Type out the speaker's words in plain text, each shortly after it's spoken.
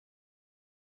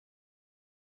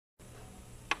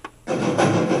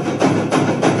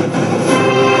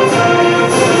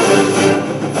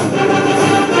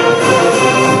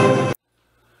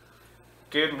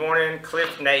Good morning,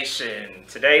 Cliff Nation.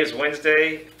 Today is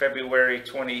Wednesday, February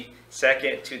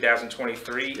 22nd,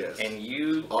 2023, Yes. and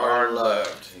you are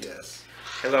loved. Yes.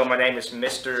 Hello, my name is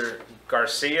Mr.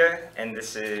 Garcia, and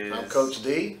this is... I'm Coach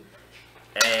D.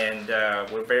 And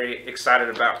we're very excited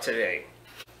about today.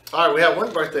 All right, we have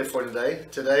one birthday for today.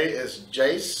 Today is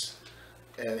Jace,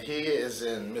 and he is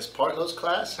in Miss Partnow's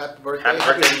class. Happy birthday. Happy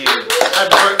birthday to you.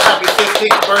 Happy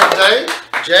 15th birthday.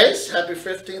 Jace, happy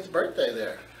 15th birthday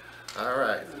there. All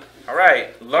right. All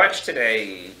right, lunch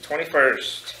today,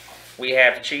 21st. We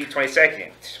have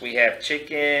 22nd. We have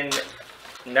chicken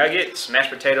nuggets, mashed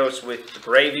potatoes with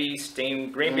gravy,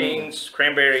 steamed green beans,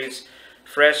 cranberries,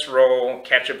 fresh roll,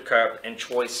 ketchup cup, and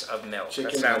choice of milk.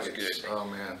 Chicken that sounds nuggets. good. Oh,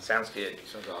 man. Sounds good.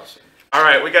 Sounds awesome. All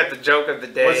right, we got the joke of the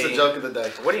day. What's the joke of the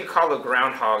day? What do you call a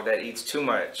groundhog that eats too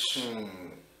much?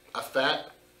 A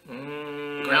fat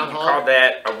groundhog? groundhog? Call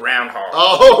that a round hog.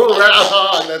 Oh,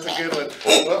 roundhog. That's a good one.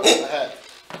 Whoops, I had.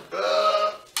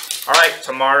 All right,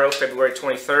 tomorrow, February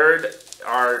 23rd,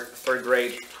 our third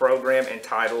grade program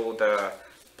entitled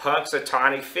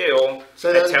Punxsutawney Phil,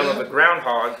 A Tale of a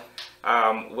Groundhog,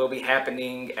 will be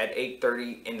happening at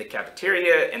 8:30 in the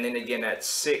cafeteria, and then again at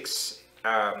 6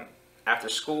 after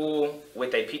school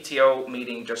with a PTO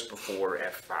meeting just before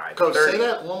at 5:30. Coach, say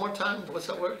that one more time. What's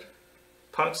that word?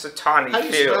 Punxsutawney Phil. How do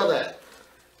you spell that?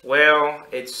 Well,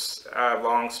 it's a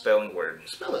long spelling word.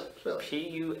 Spell it. Spell it.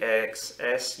 Puxsutawney.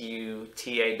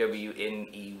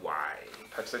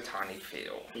 Punxsutawney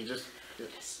Phil. You just...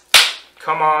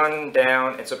 Come on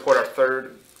down and support our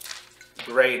third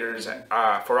graders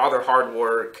for all their hard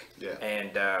work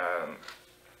and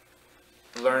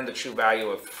learn the true value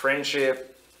of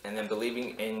friendship and then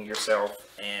believing in yourself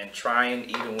and trying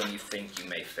even when you think you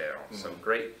may fail. So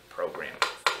great program.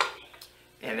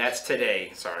 And that's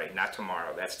today. Sorry, not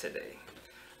tomorrow. That's today.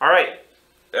 All right.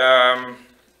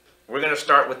 We're going to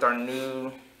start with our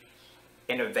new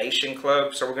Innovation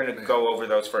Club. So we're going to go over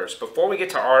those first. Before we get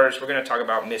to ours, we're going to talk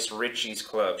about Miss Ritchie's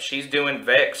club. She's doing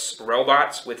VEX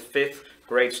robots with 5th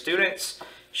grade students.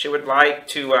 She would like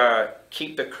to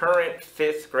keep the current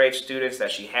 5th grade students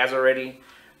that she has already.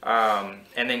 And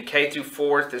then K through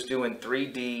 4th is doing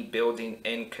 3D building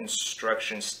and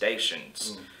construction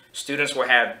stations. Students will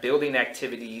have building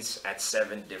activities at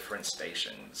 7 different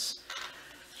stations.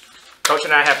 Coach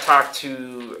and I have talked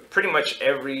to pretty much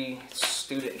every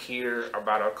student here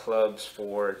about our clubs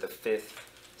for the 5th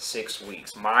 6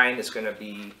 weeks. Mine is going to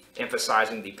be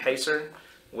emphasizing the PACER,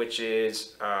 which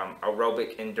is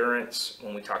aerobic endurance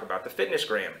when we talk about the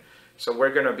Fitnessgram. So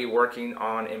we're going to be working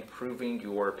on improving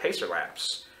your PACER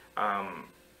laps.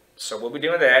 So we'll be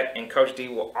doing that, and Coach D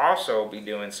will also be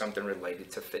doing something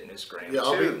related to Fitnessgram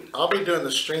too. I'll be doing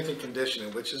the strength and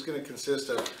conditioning, which is going to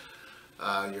consist of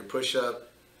your push-up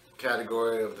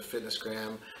category of the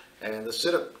Fitnessgram and the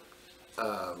sit-up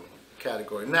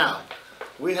category. Now,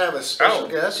 we have a special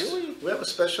guest. Do we? We have a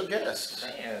special guest,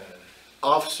 Man.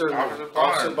 Officer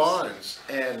Barnes.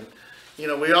 And you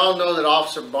know, we all know that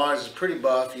Officer Barnes is pretty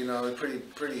buff. You know, pretty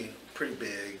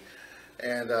big.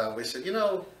 And we said, you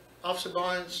know, Officer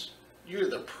Barnes, you're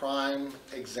the prime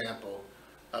example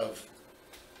of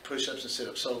push-ups and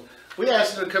sit-ups. So we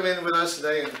asked him to come in with us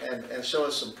today and show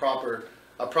us a proper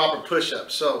push-up.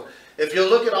 So if you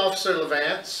look at Officer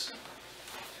Levance,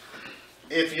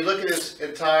 if you look at his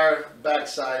entire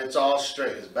backside, it's all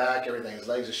straight. His back, everything. His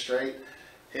legs are straight.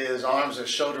 His arms are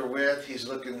shoulder width. He's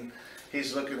looking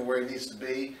where he needs to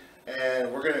be.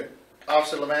 And we're gonna,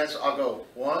 Officer Levance, I'll go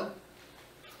 1,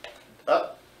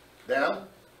 up, down,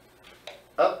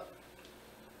 up,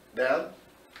 down,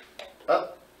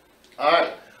 up. All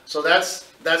right. So that's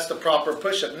the proper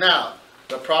push-up. Now,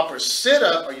 the proper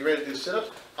sit-up. Are you ready to do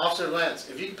sit-up? Officer Lance,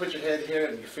 if you can put your head here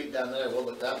and your feet down there, we'll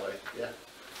look that way. Yeah.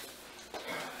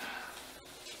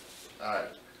 All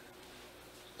right.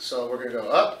 So we're going to go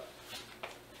up,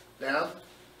 down,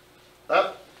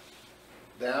 up,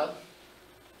 down,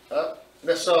 up.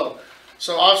 So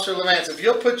Officer Lance, if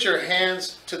you'll put your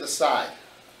hands to the side.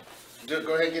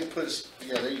 Go ahead and put us.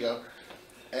 Yeah, there you go.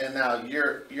 And now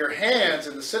your hands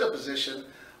in the sit-up position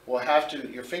will have to.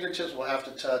 Your fingertips will have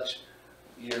to touch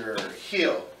your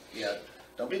heel. Yeah.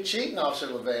 Don't be cheating, Officer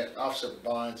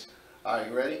Barnes. All right,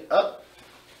 you ready? Up,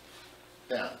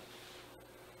 down,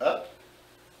 up,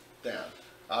 down.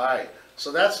 All right.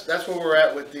 So that's where we're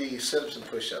at with the sit-ups and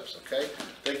push-ups. Okay.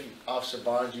 Thank you, Officer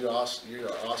Barnes. You are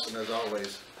awesome as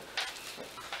always.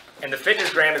 And the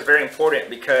Fitnessgram is very important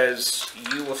because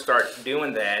you will start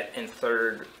doing that in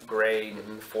 3rd grade,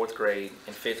 4th grade,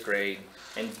 and 5th grade.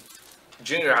 And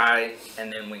junior high,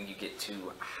 and then when you get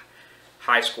to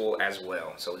high school as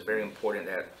well. So it's very important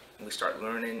that we start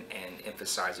learning and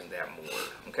emphasizing that more.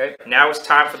 Okay? Now it's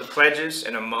time for the pledges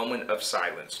and a moment of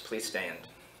silence. Please stand.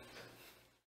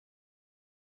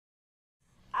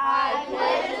 I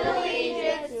pledge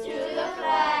allegiance to the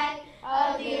flag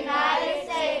of the United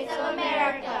States of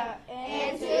America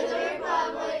and to the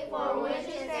republic for which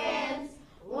it stands,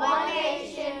 one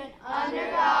nation, under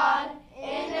God,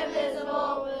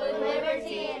 indivisible, with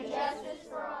liberty and justice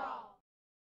for all.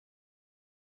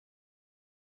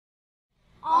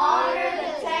 Honor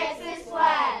the Texas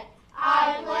flag.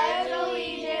 I pledge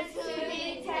allegiance to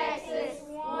the Texas,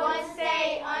 one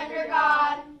state under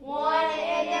God, one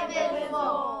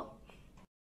indivisible.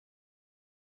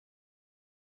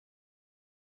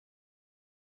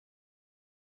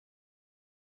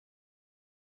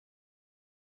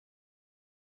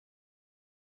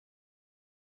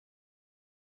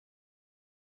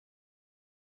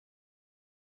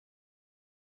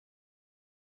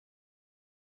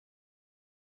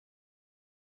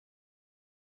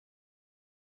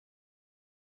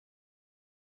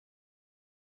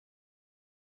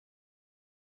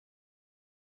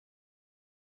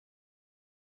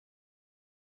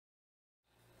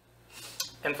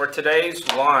 And for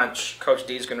today's launch, Coach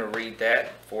D is going to read that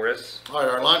for us. All right,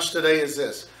 our launch today is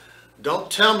this.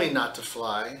 Don't tell me not to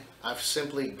fly. I've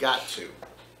simply got to.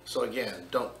 So again,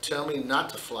 don't tell me not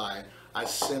to fly. I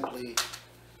simply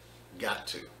got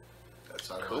to. That's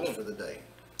our launch for the day.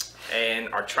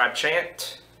 And our tribe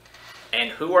chant. And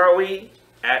who are we?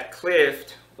 At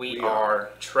Clift, we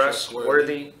are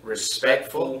trustworthy,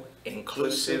 respectful,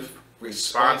 inclusive,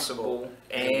 responsible,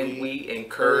 and we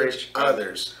encourage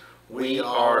others. We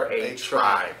are a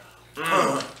tribe.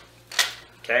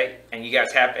 Okay? And you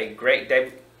guys have a great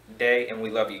day, and we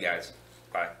love you guys.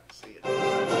 Bye. See ya.